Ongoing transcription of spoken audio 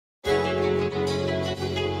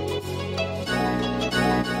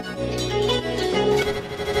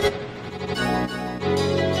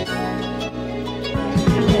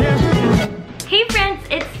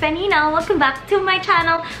Fenina. Welcome back to my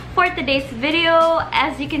channel for today's video.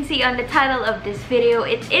 As you can see on the title of this video,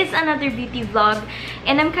 it is another beauty vlog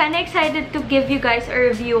and I'm kind of excited to give you guys a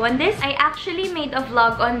review on this. I actually made a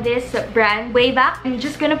vlog on this brand way back. I'm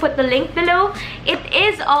just gonna put the link below. It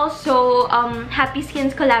is also Happy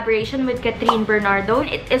Skin's collaboration with Kathryn Bernardo.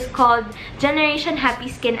 It is called Generation Happy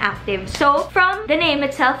Skin Active. So from the name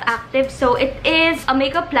itself, Active, so it is a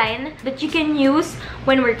makeup line that you can use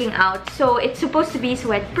when working out. So it's supposed to be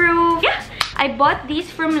sweat proof. Yeah, I bought these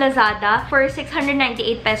from Lazada for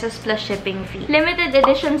 698 pesos plus shipping fee. Limited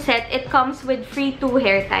edition set. It comes with free 2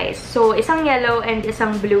 hair ties. So isang yellow and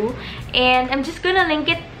isang blue. And I'm just gonna link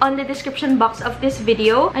it on the description box of this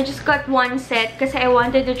video. I just got one set because I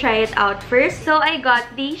wanted to try it out first. So I got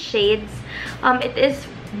these shades. It is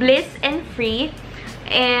Bliss and Free.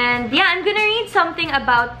 And yeah, I'm gonna read something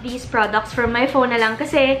about these products from my phone na lang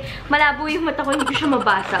kasi malabo yung mata ko, hindi ko siya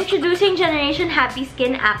mabasa. Introducing Generation Happy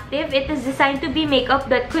Skin Active. It is designed to be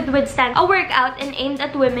makeup that could withstand a workout and aimed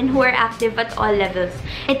at women who are active at all levels.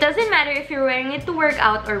 It doesn't matter if you're wearing it to work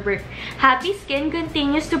out or work. Happy Skin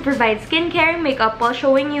continues to provide skincare and makeup while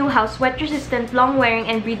showing you how sweat-resistant,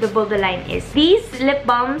 long-wearing, and breathable the line is. These lip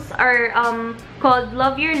balms are called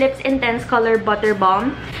Love Your Lips Intense Color Butter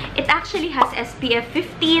Balm. It actually has SPF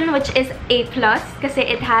 15, which is A+, kasi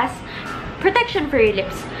it has protection for your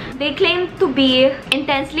lips. They claim to be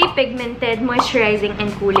intensely pigmented, moisturizing,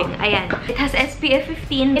 and cooling. Ayan. It has SPF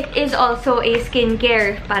 15. It is also a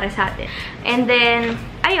skincare para sa atin. And then,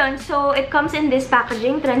 ayun. So, it comes in this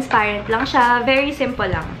packaging. Transparent lang siya. Very simple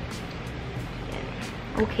lang.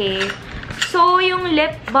 Okay. So, yung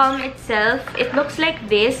lip balm itself, it looks like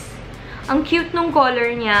this. Ang cute nung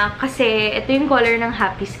color niya kasi ito yung color ng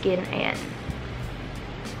Happy Skin. Ayan.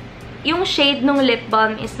 Yung shade nung lip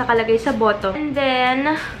balm is nakalagay sa bottom. And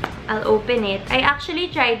then, I'll open it. I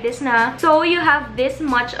actually tried this na. So, you have this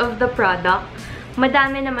much of the product.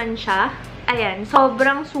 Madami naman siya. Ayan.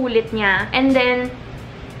 Sobrang sulit niya. And then,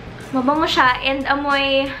 mabango siya. And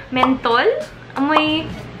amoy menthol. Amoy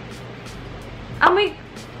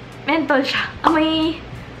menthol siya. Amoy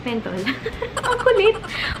menthol. Ang kulit.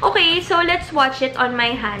 Okay, so let's watch it on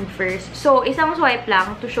my hand first. So, isang swipe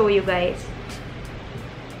lang to show you guys.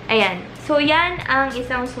 Ayan. So, yan ang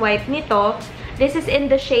isang swipe nito. This is in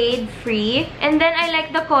the shade Free. And then, I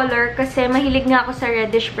like the color kasi mahilig nga ako sa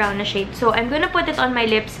reddish-brown na shade. So, I'm gonna put it on my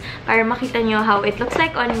lips para makita nyo how it looks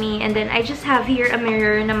like on me. And then, I just have here a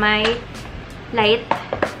mirror na may light.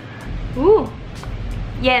 Ooh!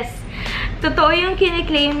 Yes! Totoo yung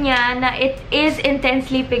kiniklaim niya na it is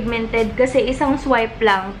intensely pigmented kasi isang swipe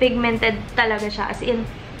lang, pigmented talaga siya. As in,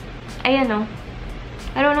 ayan o.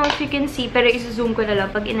 I don't know if you can see, pero isa-zoom ko na lang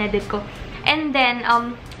pag in-edit ko. And then,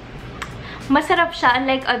 masarap siya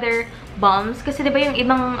unlike other balms. Kasi diba yung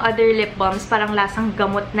ibang other lip balms parang lasang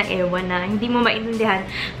gamot na ewan na. Hindi mo maintindihan.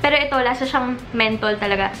 Pero ito, lasa siyang menthol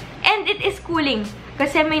talaga. And it is cooling.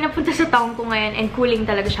 Kasi may napunta sa taong ko ngayon and cooling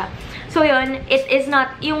talaga siya. So yun, it is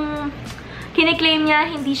not yung kiniklaim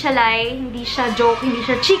niya, hindi siya lie, hindi siya joke, hindi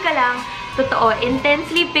siya chika lang. Totoo,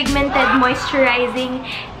 intensely pigmented, moisturizing,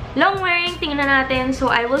 long-wearing. Tingnan natin.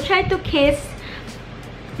 So, I will try to kiss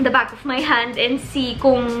the back of my hand and see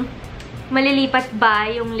kung malilipat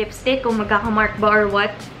ba yung lipstick, kung magkakamark ba or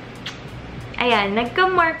what. Ayan,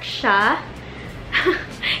 nagka-mark siya.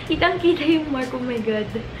 Kitang-kita yung mark, oh my god.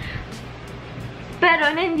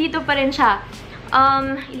 Pero, nandito pa rin siya.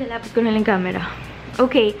 Ilalapit ko na lang camera.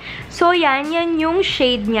 Okay, so yan yung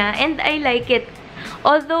shade niya and I like it.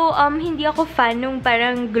 Although, hindi ako fan nung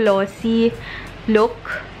parang glossy look.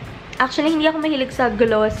 Actually, hindi ako mahilig sa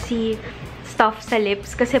glossy stuff sa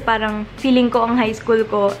lips kasi parang feeling ko ang high school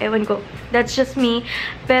ko. Ewan ko. That's just me.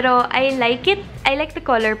 Pero, I like it. I like the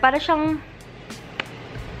color. Para siyang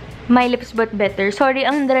my lips but better. Sorry,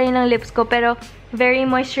 ang dry ng lips ko pero very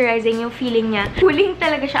moisturizing yung feeling niya. Cooling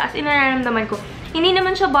talaga siya as in nararamdaman ko. Hindi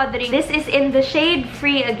naman siya bothering. This is in the shade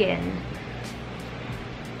Free again.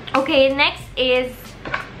 Okay, next is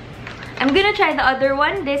I'm gonna try the other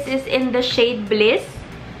one. This is in the shade Bliss.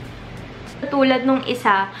 Tulad nung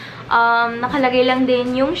isa, nakalagay lang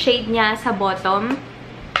din yung shade niya sa bottom.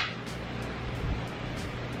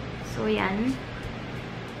 So, yan.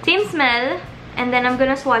 Same smell. And then, I'm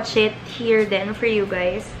gonna swatch it here then for you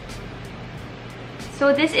guys.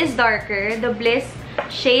 So, this is darker. The Bliss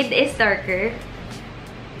shade is darker.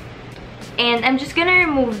 And I'm just gonna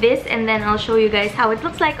remove this and then I'll show you guys how it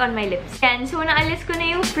looks like on my lips. Yan. So, naalis ko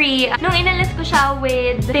na yung Free. Nung inalis ko siya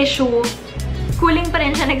with tissue, cooling pa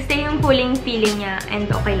rin siya. Nagstay yung cooling feeling niya. And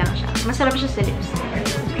okay lang siya. Masarap siya sa lips.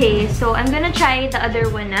 Okay, so I'm gonna try the other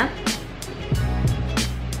one na.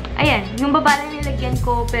 Ayan. Yung baba lang nilagyan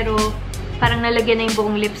ko pero parang nalagyan na yung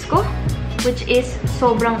buong lips ko. Which is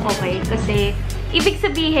sobrang okay. Kasi, ibig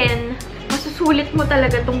sabihin, masusulit mo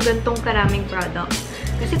talaga tong gantong karaming product.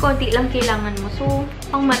 Kasi konti lang kailangan mo. So,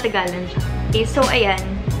 pang matagalan siya. Okay, so ayan.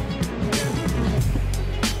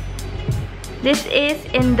 This is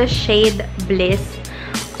in the shade Bliss.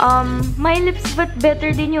 My lips but better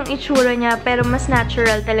din yung itsura niya. Pero mas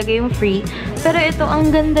natural talaga yung free. Pero ito, ang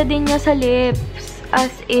ganda din niya sa lips.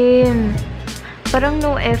 As in, parang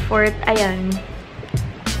no effort. Ayan.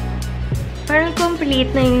 Parang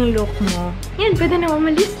complete na yung look mo. Yan, pwede na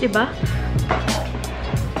umalis, diba?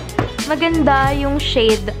 Maganda yung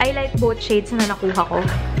shade. I like both shades na nakuha ko.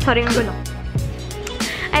 Sorry, ang gulo.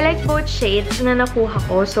 I like both shades na nakuha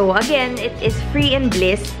ko. So, again, it is Free and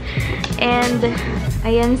Bliss. And,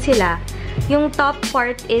 ayan sila. Yung top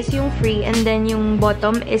part is yung Free and then yung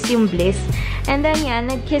bottom is yung Bliss. And then,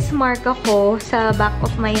 yan, nag-kiss mark ako sa back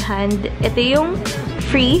of my hand. Ito yung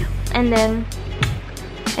Free. And then,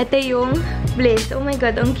 ito yung Bliss. Oh my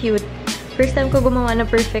God, ang cute. First time ko gumawa na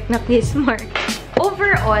perfect na kiss mark.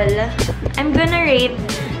 Overall, I'm gonna rate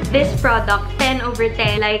this product 10 over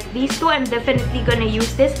 10. Like, these two, I'm definitely gonna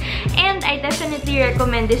use this. And I definitely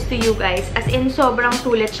recommend this to you guys. As in, sobrang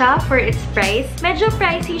sulit siya for its price. Medyo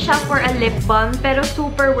pricey siya for a lip balm, pero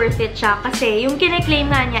super worth it siya. Kasi, yung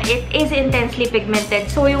kine-claim nga niya, it is intensely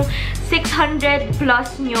pigmented. So, yung 600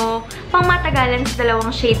 plus nyo, pang matagalan sa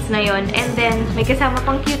dalawang shades na yon. And then, may kasama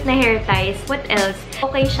pang cute na hair ties. What else?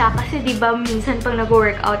 Okay siya kasi diba minsan pag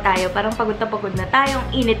nag-workout tayo, parang pagod na tayo,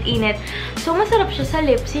 ang init-init. So, masarap siya sa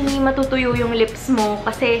lips. Hindi matutuyo yung lips mo.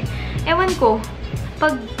 Kasi, ewan ko,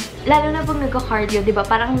 lalo na pag nagka-cardio, diba?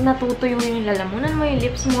 Parang natutuyo yung lalamunan mo, yung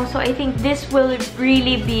lips mo. So, I think this will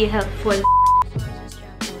really be helpful.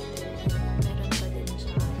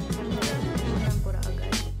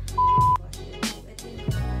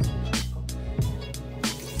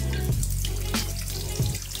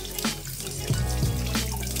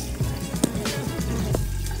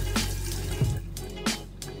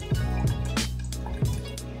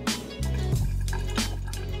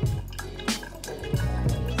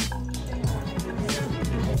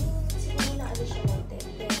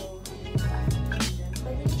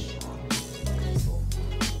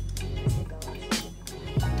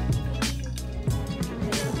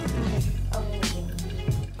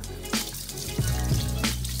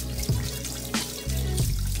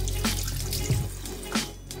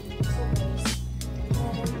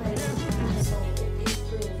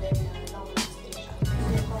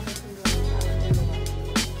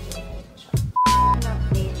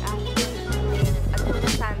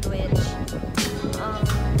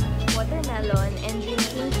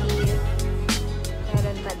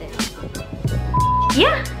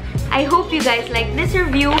 Yeah! I hope you guys like this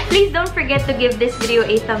review. Please don't forget to give this video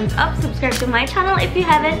a thumbs up, subscribe to my channel if you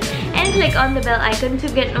haven't, and click on the bell icon to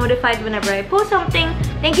get notified whenever I post something.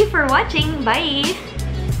 Thank you for watching. Bye!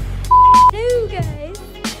 Hello guys!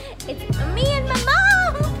 It's me!